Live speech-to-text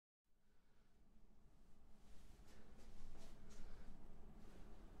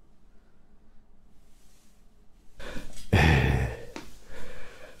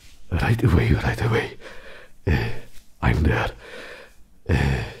Right away, right away. I'm there.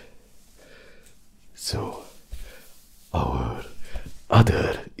 So, our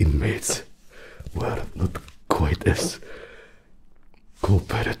other inmates were not quite as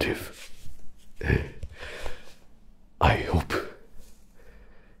cooperative. I hope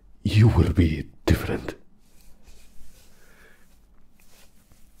you will be different.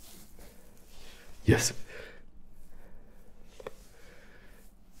 Yes.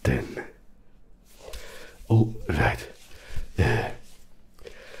 Then, oh, right.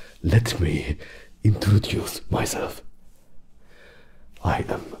 Let me introduce myself. I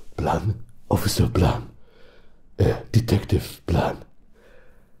am BLAN, Officer BLAN, Detective BLAN.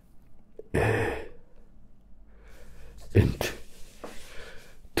 And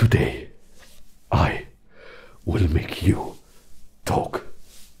today I will make you talk.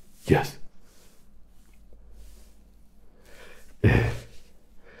 Yes.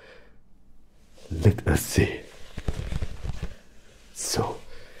 Let us see. So,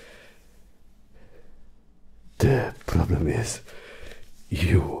 the problem is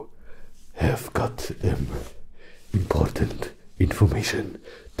you have got important information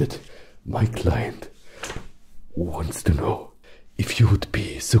that my client wants to know. If you would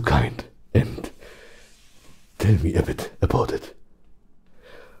be so kind and tell me a bit about it.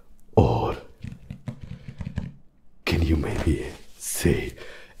 Or can you maybe say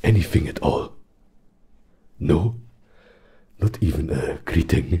anything at all? No? Not even a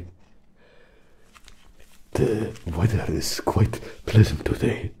greeting? The weather is quite pleasant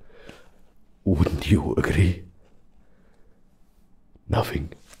today. Wouldn't you agree?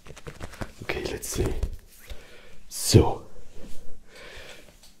 Nothing. Okay, let's see. So,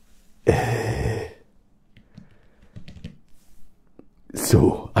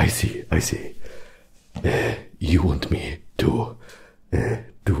 I see. You want me to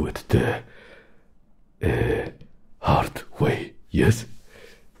do it the hard way, yes?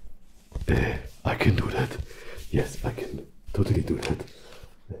 I can do that. Yes, I can totally do that.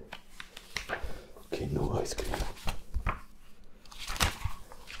 Okay, no ice cream.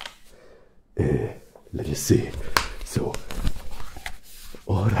 Let us see. So,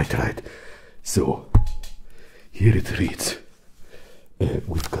 right. So, here it reads.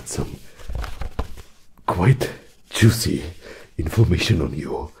 We've got some quite juicy information on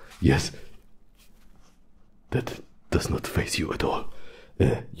you. Yes. That does not faze you at all.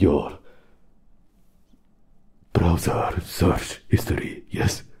 Your browser search history,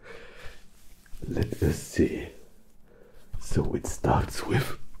 yes? Let us see. So it starts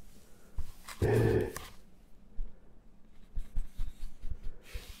with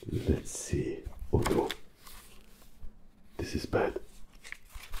let's see. Oh no. This is bad.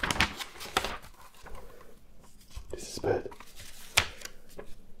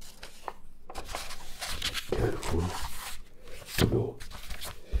 Careful. Oh no.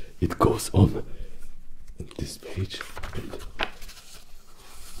 It goes on this page and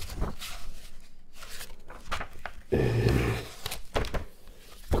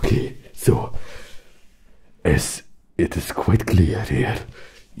okay, so as it is quite clear here,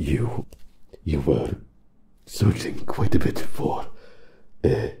 you were searching quite a bit for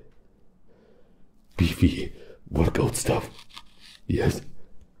beefy workout stuff. Yes.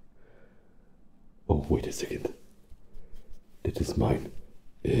 Oh, wait a second. That is mine.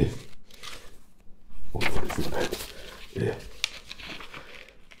 Oh, what is that?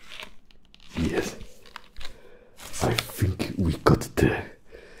 Yes. I think we got the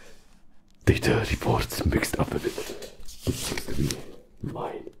data reports mixed up a bit. It seems to be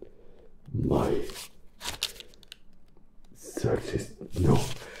mine. My search is... No.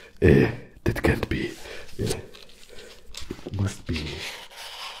 That can't be. It must be...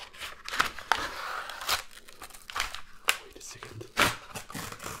 Wait a second.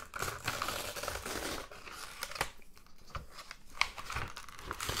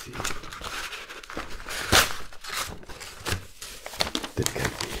 Let's see. That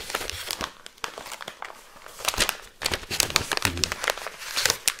can't be. It must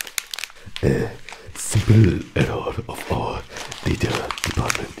be a simple error of our data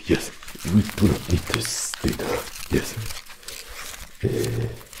department. Yes, we do not need this data. Yes.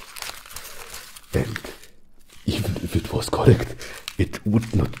 And even if it was correct, it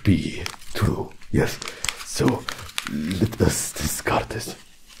would not be true. Yes. So let us discard this.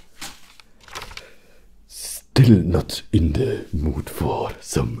 Still not in the mood for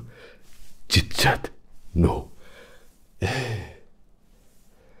some chit chat. No.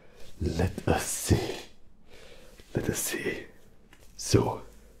 Let us see. Let us see. So,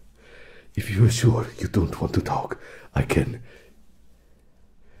 if you are sure you don't want to talk, I can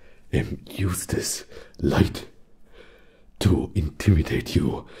use this light to intimidate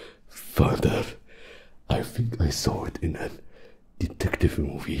you further. I think I saw it in a detective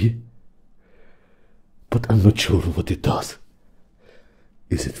movie, but I'm not sure what it does.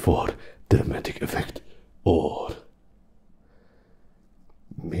 Is it for dramatic effect, or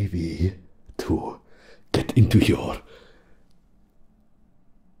maybe to get into your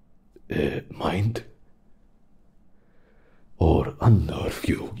mind, or unnerve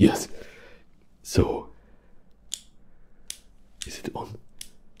you? Yes. So, is it on?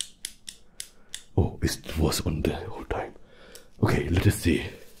 Oh, it was on the whole time. Okay, let us see.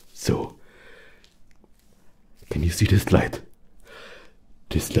 So, can you see this light?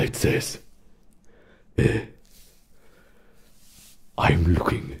 This light says, I'm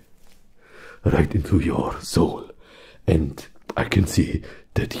looking right into your soul, and I can see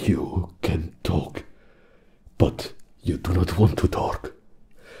that you can talk, but you do not want to talk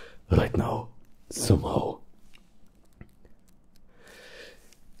right now, somehow.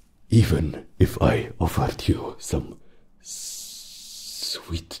 Even if I offered you some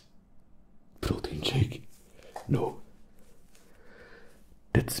sweet protein shake. No.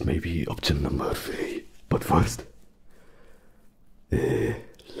 That's maybe option number 3. But first,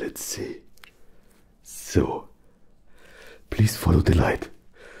 let's see. So, please follow the light.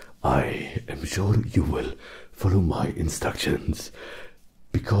 I am sure you will follow my instructions,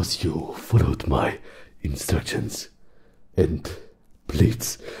 because you followed my instructions and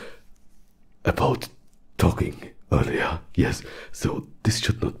pleads about talking earlier. Yes, so this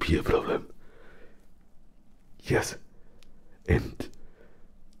should not be a problem. Yes, and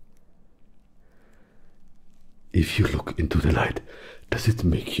if you look into the light, does it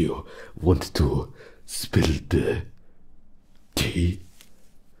make you want to spill the tea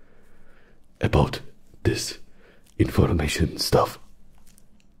about this information stuff?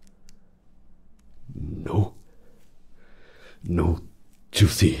 No. No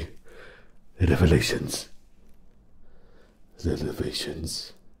juicy revelations.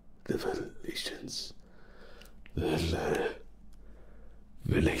 Revelations.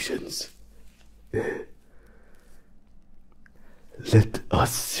 Let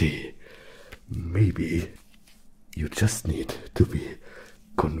us see. Maybe you just need to be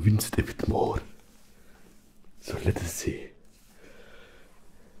convinced a bit more. So let us see.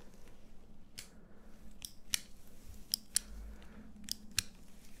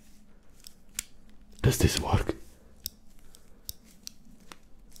 Does this work?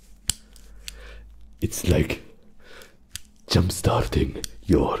 It's like jump-starting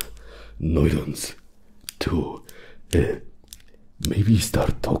your neurons to maybe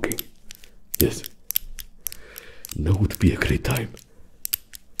start talking. Yes. Now would be a great time.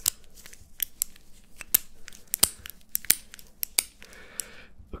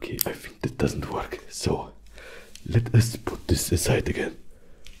 Okay, I think that doesn't work. So let us put this aside again.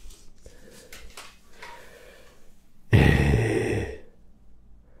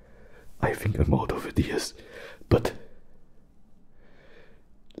 I think I'm out of ideas, but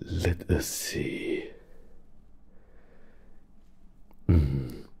let us see.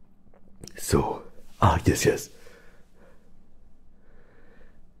 So, yes.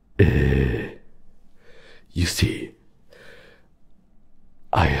 You see,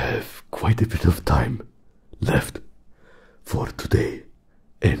 I have quite a bit of time left for today,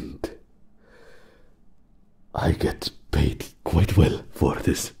 and I get paid quite well for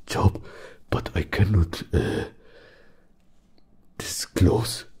this job, but I cannot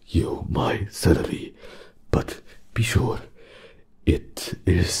disclose you my salary. But be sure it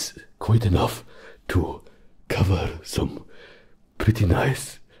is quite enough to cover some pretty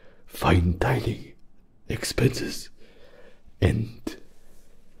nice fine dining expenses. And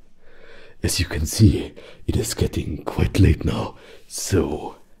as you can see, it is getting quite late now,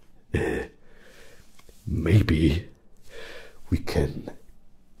 so maybe we can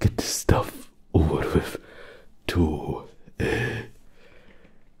get this stuff over with to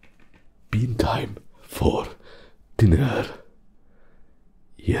be in time for dinner.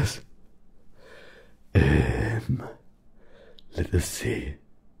 Yes. Let us see.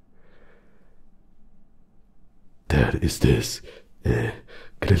 There is this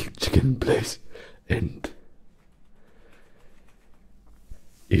grilled chicken place, and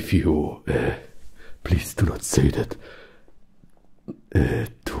if you please do not say that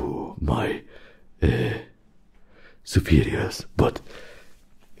to my superiors, but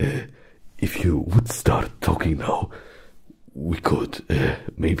if you would start talking now, we could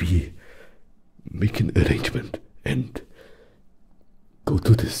maybe make an arrangement and go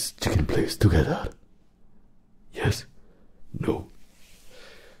to this chicken place together. Yes? No?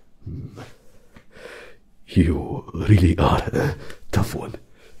 You really are a tough one.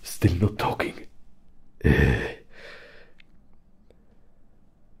 Still not talking. Let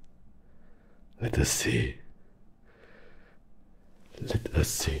us see. Let us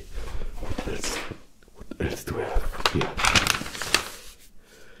see. What else do we have here?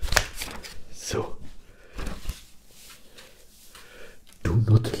 So, do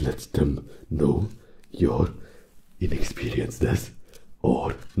not let them know your inexperiencedness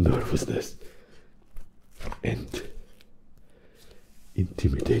or nervousness, and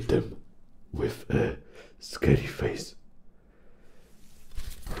intimidate them with a scary face.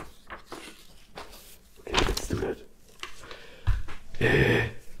 Okay, let's do that.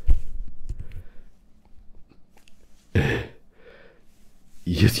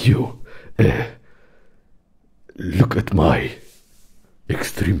 Yes, you. Look at my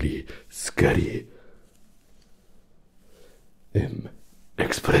extremely scary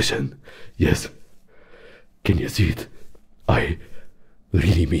expression. Yes. Can you see it? I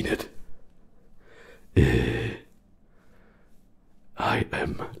really mean it. I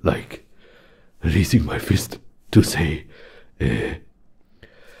am like raising my fist to say I'm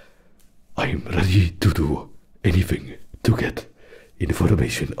ready to do anything to get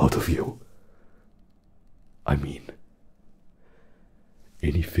information out of you. I mean,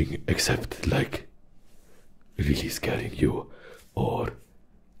 anything except like really scaring you or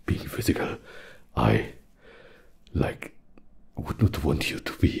being physical. I like would not want you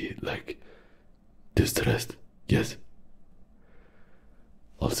to be like distressed. Yes.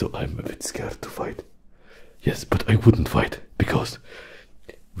 Also, I'm a bit scared to fight. Yes, but I wouldn't fight because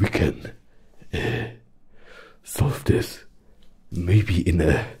we can solve this maybe in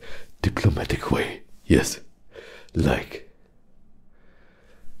a diplomatic way. Yes. Like,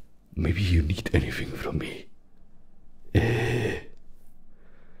 maybe you need anything from me.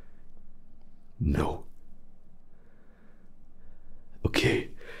 No. Okay,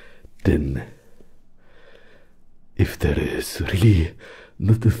 then if there is really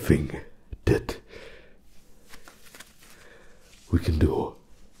not a thing that we can do,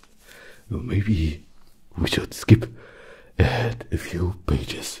 maybe we should skip ahead a few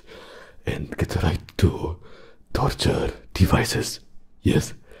pages and get right to torture devices.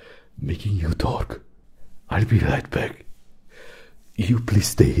 Yes, making you talk. I'll be right back. You please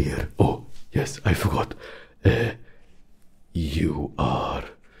stay here. Oh, yes, I forgot. You are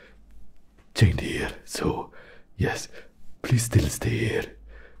chained here, so yes, please still stay here.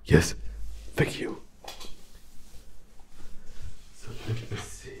 Yes, thank you. So let us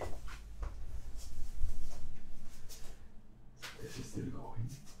see. This is still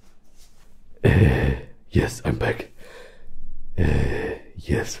going. Yes, I'm back.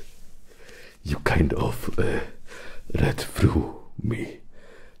 Yes, you kind of read through me,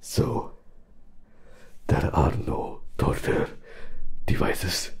 so there are no torture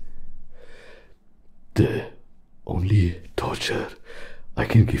devices. The only torture I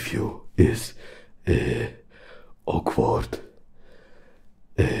can give you is awkward,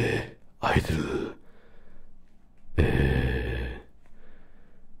 idle,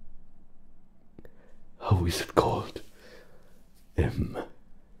 how is it called?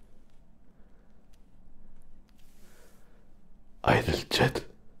 Idle chat?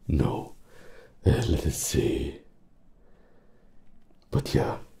 No. Let us see. But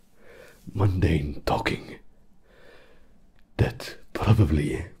yeah, mundane talking. That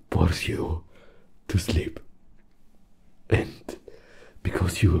probably bores you to sleep. And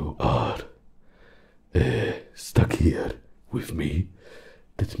because you are stuck here with me,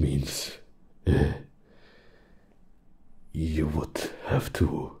 that means you would have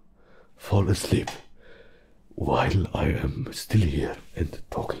to fall asleep while I am still here and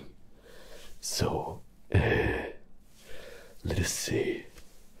talking. So, let us see,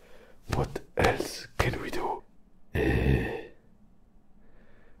 what else can we do?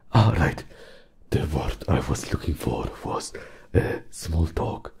 Right, the word I was looking for was small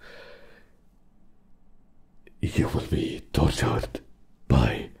talk. You will be tortured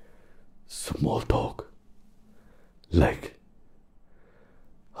by small talk. Like,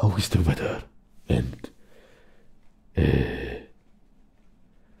 how is the weather? And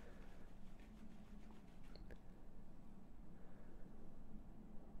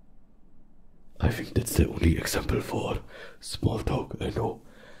I think that's the only example for small talk I know.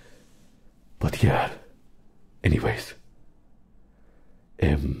 But yeah, anyways,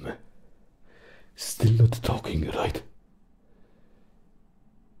 still not talking, right?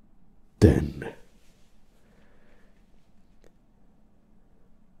 Then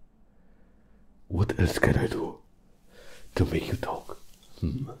what else can I do to make you talk?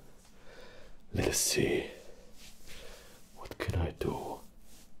 Let us see. What can I do?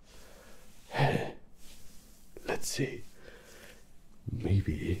 Hey, let's see.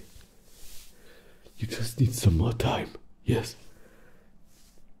 Maybe you just need some more time. Yes.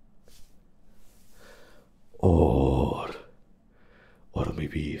 Or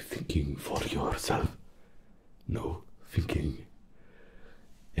maybe thinking for yourself. No, thinking.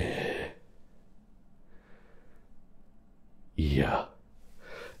 Yeah.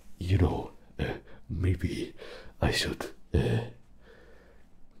 You know, maybe I should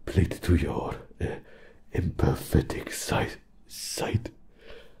play to your empathetic side.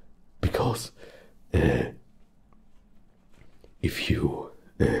 Because if you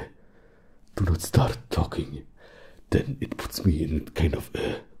do not start talking, then it puts me in kind of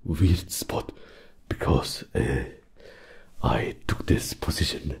a weird spot, because I took this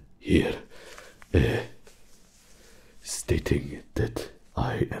position here, stating that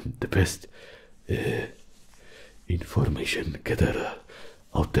I am the best information gatherer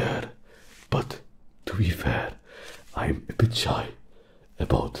out there, but to be fair, I'm a bit shy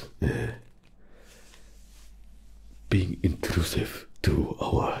about being intrusive to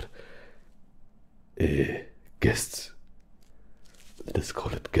our guests. Let's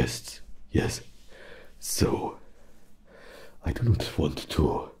call it guests, yes. So I do not want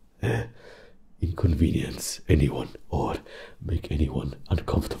to inconvenience anyone or make anyone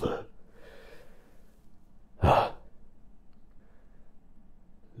uncomfortable.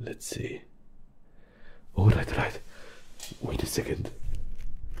 Let's see. Oh, right. Wait a second.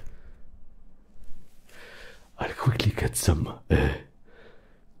 I'll quickly get some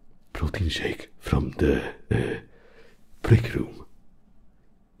protein shake from the break room.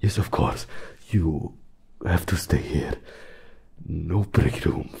 Yes, of course. You have to stay here. No break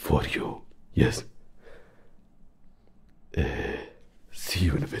room for you. Yes. See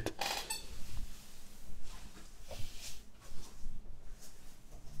you in a bit.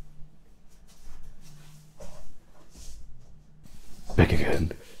 Back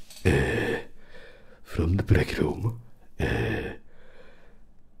again. From the break room.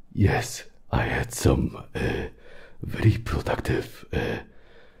 Yes, I had some very productive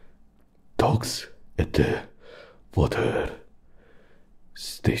talks at the water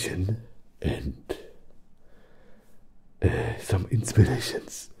station, and some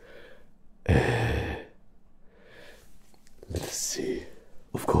inspirations. Let's see.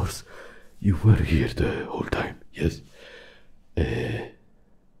 Of course, you were here the whole time, yes?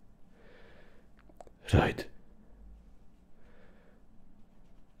 Right.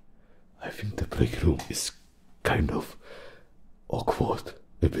 I think the break room is kind of awkward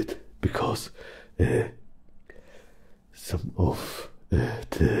a bit, because some of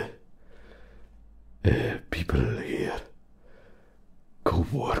the people here,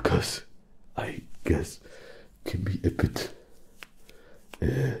 co-workers, I guess, can be a bit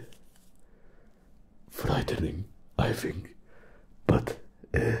frightening, I think. But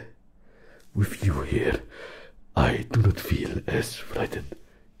with you here, I do not feel as frightened.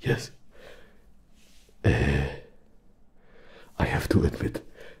 Yes. I have to admit,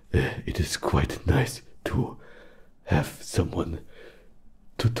 it is quite nice to have someone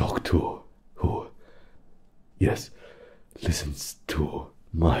to talk to who, yes, listens to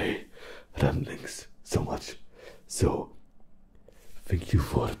my ramblings so much. So, thank you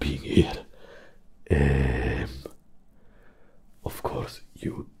for being here. Of course,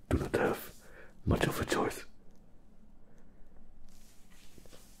 you do not have much of a choice.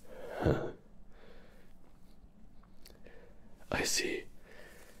 I see.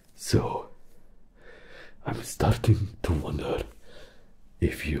 So, I'm starting to wonder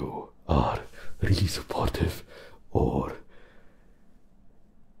if you are really supportive, or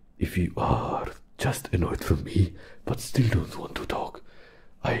if you are just annoyed from me but still don't want to talk.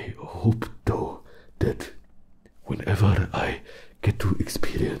 I hope though that whenever I get to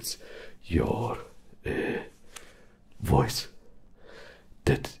experience your voice,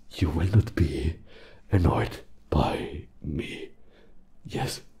 that you will not be annoyed by me.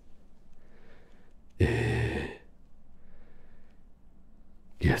 Yes.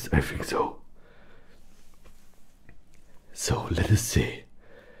 Yes, I think so. So let us see.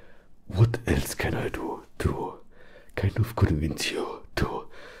 What else can I do to kind of convince you to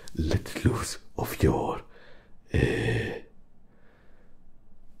let loose of your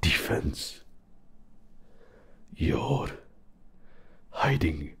defense, your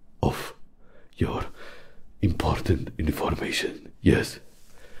hiding of your important information? Yes.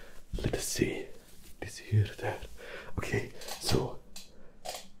 Let us see. This here, there. Okay, so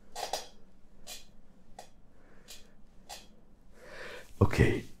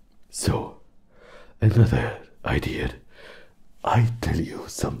another idea. I tell you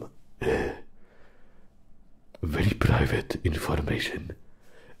some very private information,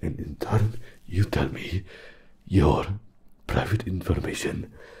 and in turn you tell me your private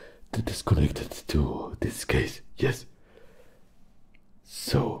information that is connected to this case. Yes?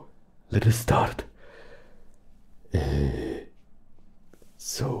 So, let us start.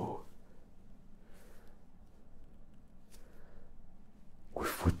 So, with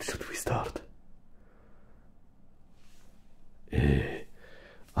what should we start?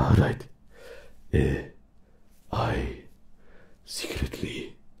 Alright. I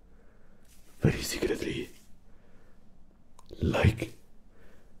secretly, very secretly, like,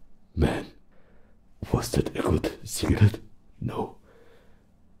 man, was that a good cigarette? No.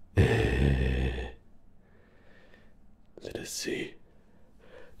 Let us see.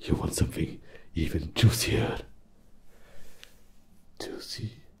 You want something even juicier?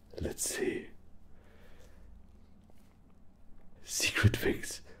 Juicy? Let's see. Secret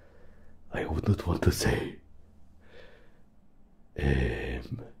things I would not want to say.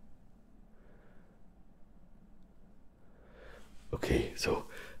 Okay, so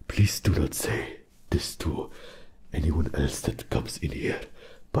please do not say this to anyone else that comes in here,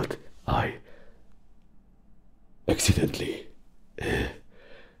 but I accidentally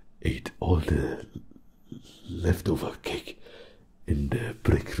ate all the leftover cake in the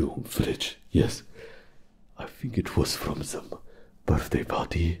break room fridge. Yes, I think it was from some birthday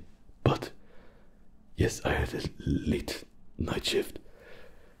party, but yes, I had a late night shift.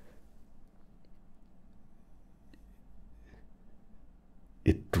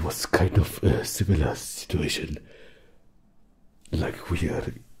 It was kind of a similar situation like we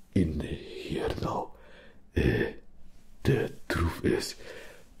are in here now. The truth is,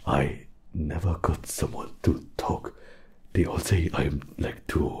 I never got someone to talk. They all say I'm like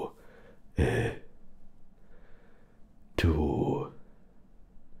too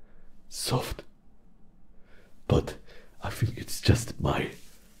soft. But I think it's just my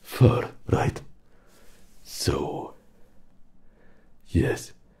fur, right? So,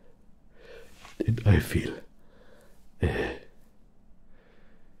 yes. And I feel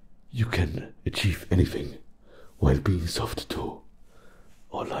you can achieve anything while being soft too.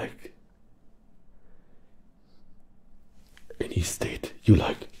 Or like any state you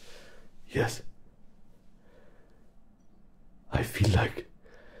like. Yes. I feel like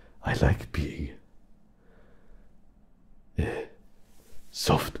I like being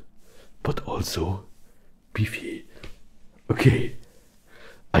soft, but also beefy. Okay,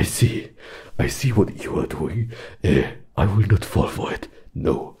 I see what you are doing. I will not fall for it.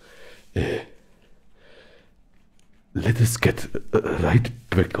 No. Let us get right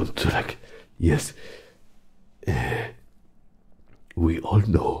back on track. Yes. We all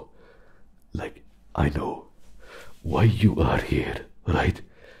know, like I know, why you are here, right?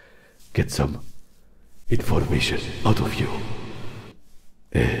 Get some information out of you.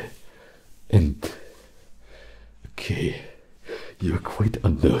 And okay, you're quite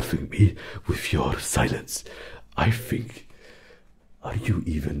unnerving me with your silence. I think, are you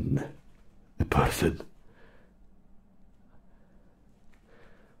even a person?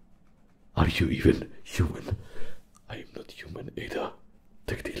 Are you even human? I am not human either,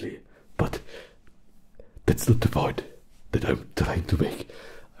 technically, but that's not the point that I'm trying to make.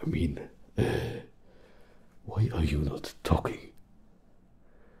 I mean, why are you not talking?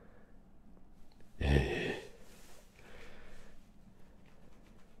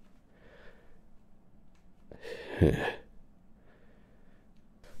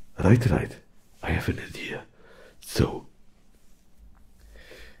 Right. I have an idea. So,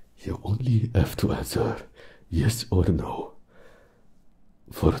 you only have to answer yes or no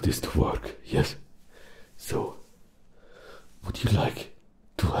for this to work. Yes? So, would you like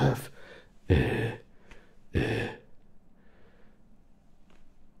to have a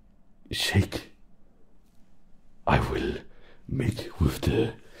shake I will make with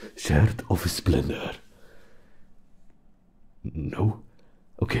the shared office blender? No?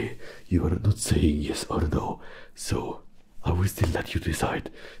 Okay, you are not saying yes or no, so I will still let you decide.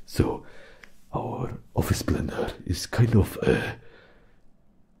 So, our office blender is kind of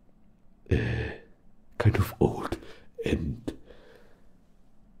old and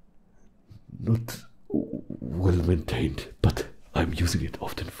not well maintained, but I'm using it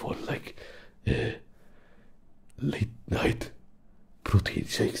often for like late night protein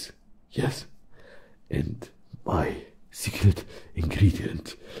shakes. Yes, and my secret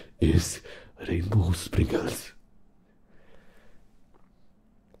ingredient is rainbow sprinkles.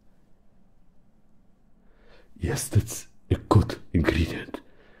 Yes, that's a good ingredient.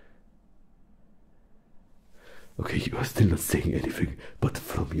 Okay, you are still not saying anything, but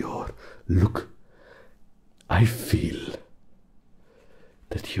from your look, I feel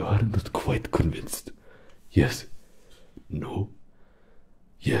that you are not quite convinced. Yes, no,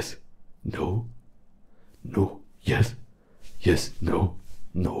 yes, no, no, yes, yes, no,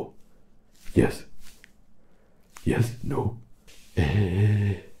 no, yes, yes, no.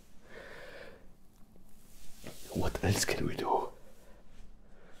 What else can we do?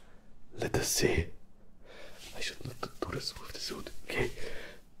 Let us say, I should not do this with the suit. Okay.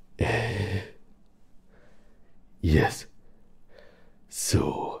 Yes.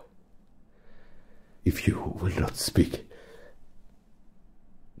 So, if you will not speak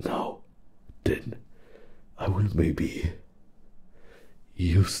now, then I will maybe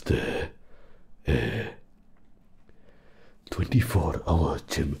use the 24-hour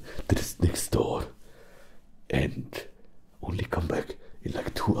gym that is next door and only come back in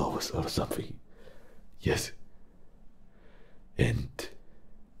like 2 hours or something. Yes. And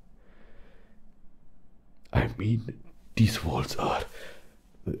I mean, these walls are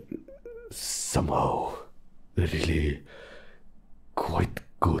somehow really quite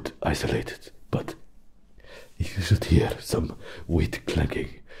good isolated, but if you should hear some weight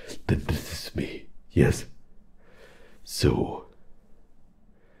clanking, then this is me. Yes. So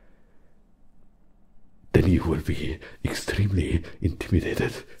then you will be extremely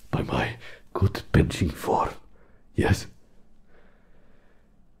intimidated by my good benching form. Yes.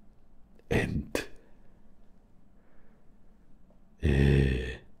 And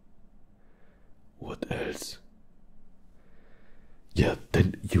what else? Yeah,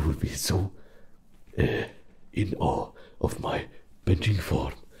 then you will be so in awe of my benching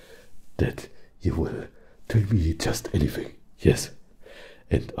form that you will tell me just anything. Yes.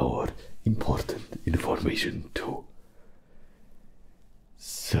 And our important information too.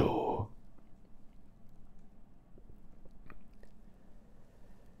 So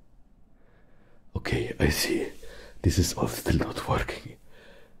okay, I see. This is all still not working.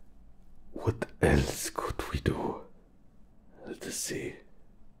 What else could we do? Let us see.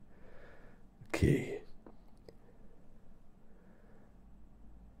 Okay.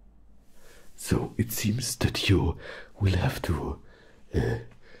 So it seems that you will have to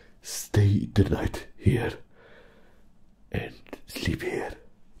stay the night here and sleep here.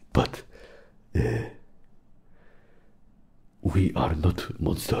 But we are not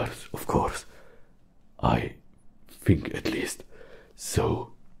monsters, of course. I think at least.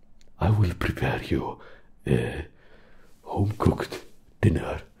 So I will prepare you a home-cooked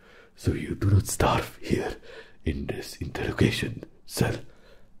dinner so you do not starve here in this interrogation cell.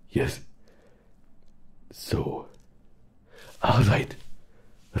 Yes. So, right.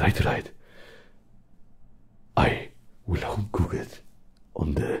 I will home cook it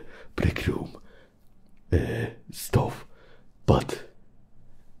on the break room stove, but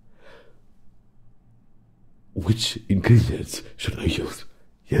which ingredients should I use?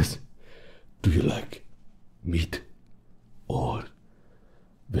 Yes. Do you like meat or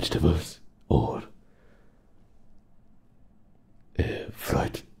vegetables or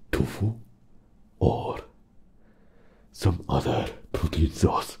fried tofu or some other protein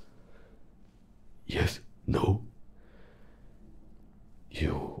source? Yes, no?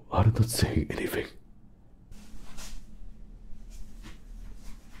 You are not saying anything.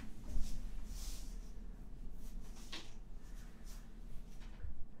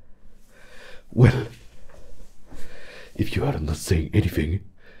 Well, if you are not saying anything,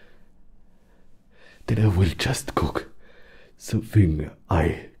 then I will just cook something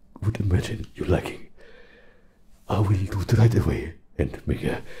I would imagine you liking. I will do it right away and make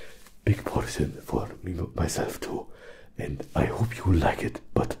a big portion for me myself too, and I hope you will like it.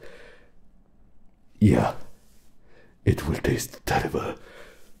 But yeah, it will taste terrible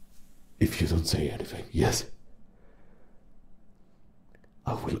if you don't say anything. Yes.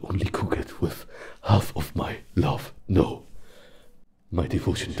 I will only cook it with half of my love. No, my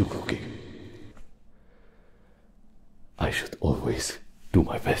devotion to cooking. I should always do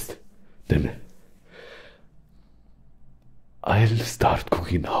my best. Then I'll start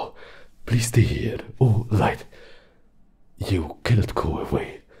cooking now. Please stay here. Oh, right. You cannot go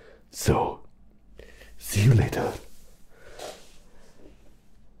away. So, see you later.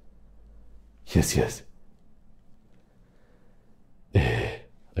 Yes.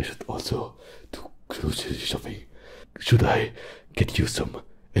 I should also do grocery shopping. Should I get you some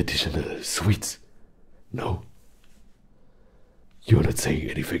additional sweets? No? You're not saying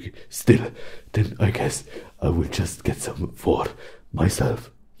anything still. Then I guess I will just get some for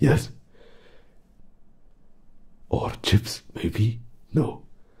myself. Yes? Or chips, maybe? No.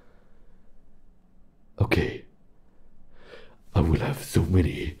 Okay, I will have so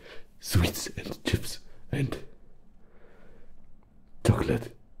many sweets and chips and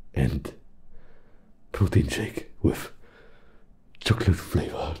chocolate and protein shake with chocolate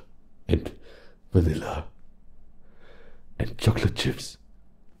flavor and vanilla and chocolate chips.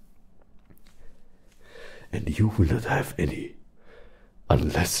 And you will not have any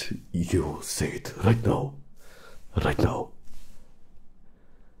unless you say it right now. Right now.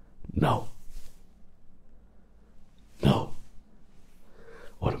 Now. Now.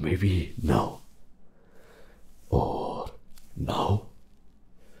 Or maybe now. Or now.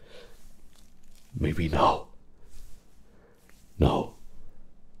 Maybe now. Now.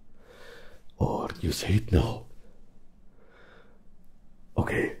 Or you say it now.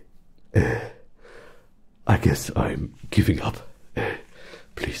 Okay. I guess I'm giving up.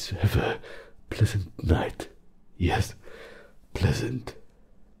 Please have a pleasant night. Yes, pleasant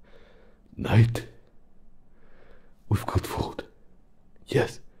night with good food.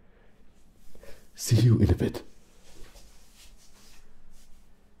 Yes. See you in a bit.